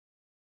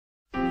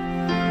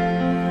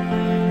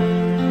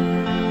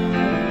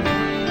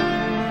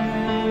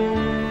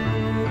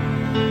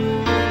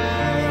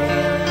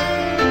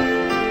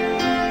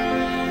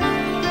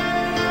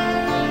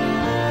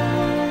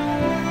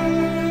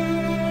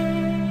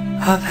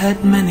I've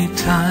had many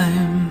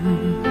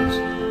times,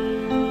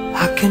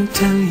 I can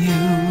tell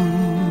you,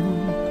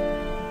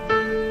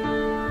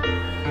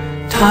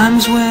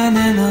 times when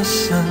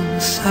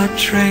innocence I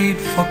trade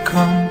for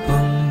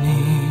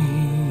company,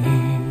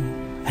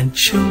 and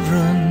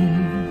children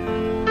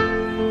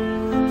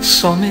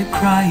saw me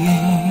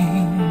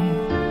crying.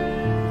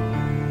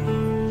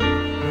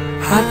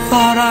 I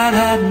thought I'd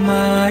had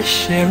my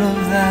share of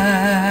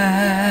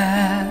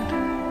that,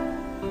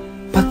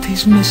 but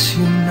these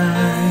misuse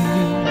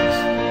nights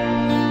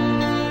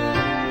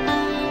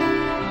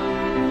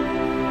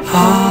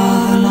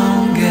are the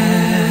longest.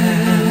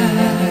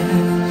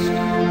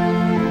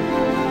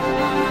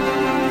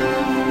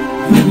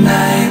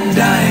 Midnight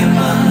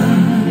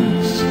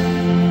diamonds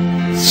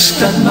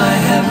stud my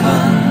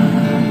heaven,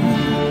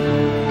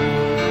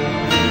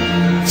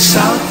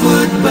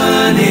 southward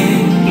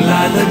burning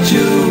lie the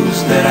jewels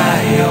that I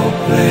your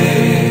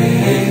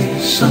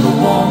place, and the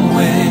warm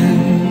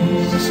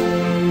winds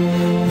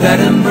that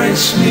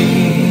embrace me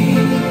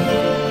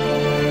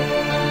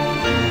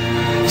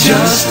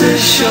just as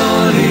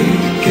surely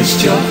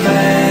kissed your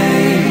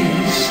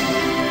face.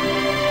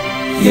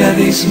 Yeah,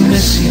 these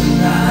miss you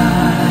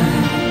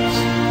nights,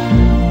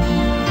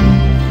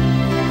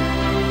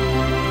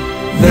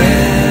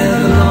 they're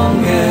the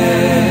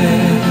longest.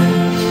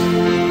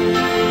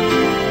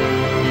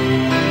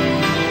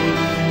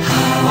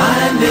 How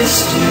I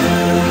missed you,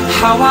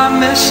 how I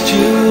missed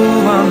you,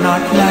 I'm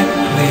not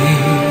likely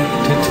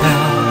to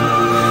tell.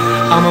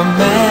 I'm a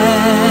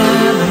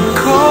man, and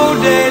cold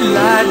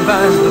daylight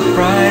buys the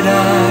pride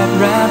I'd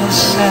rather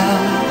sell.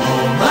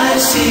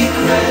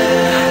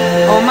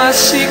 All my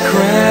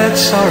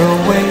secrets are a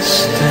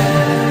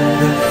wasted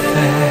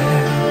affair.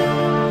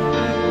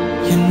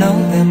 You know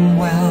them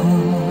well.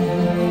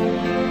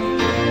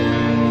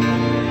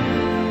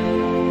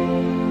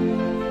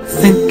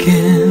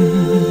 Thinking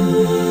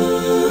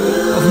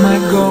of my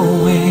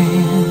going,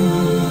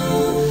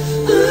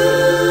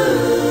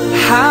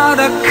 how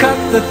to cut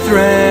the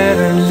thread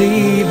and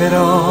leave it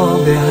all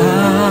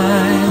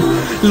behind.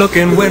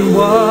 Looking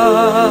windward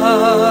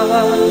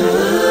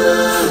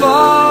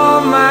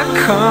for my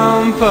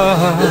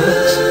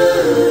compass,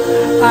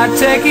 I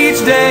take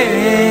each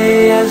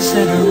day as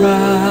it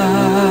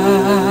arrives.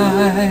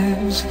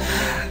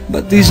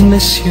 But these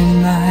miss you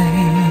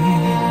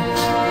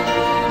nights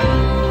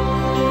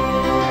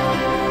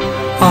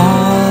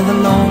are the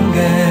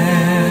longest.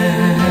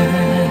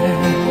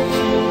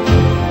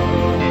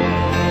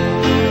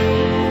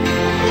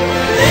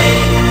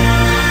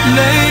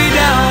 Lay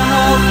down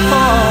all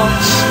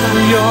thoughts of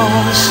your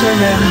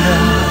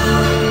surrender.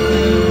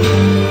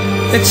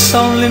 It's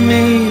only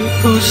me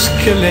who's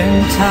killing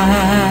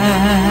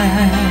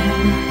time.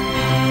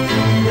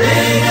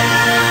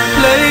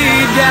 Lay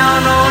down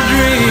all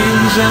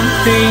dreams and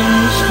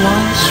things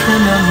once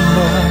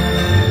remembered.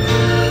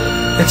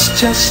 It's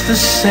just the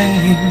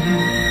same,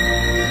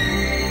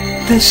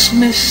 this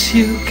miss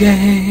you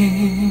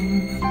game.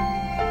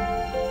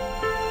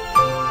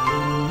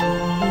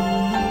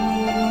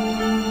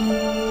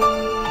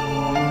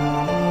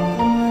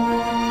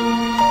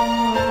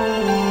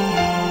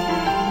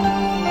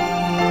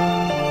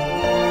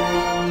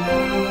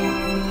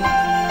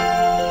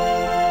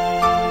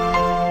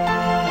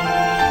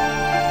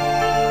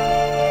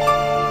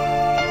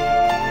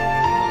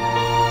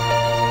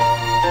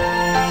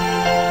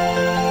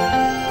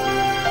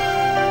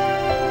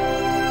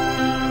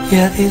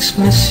 Yeah, these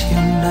miss you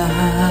nights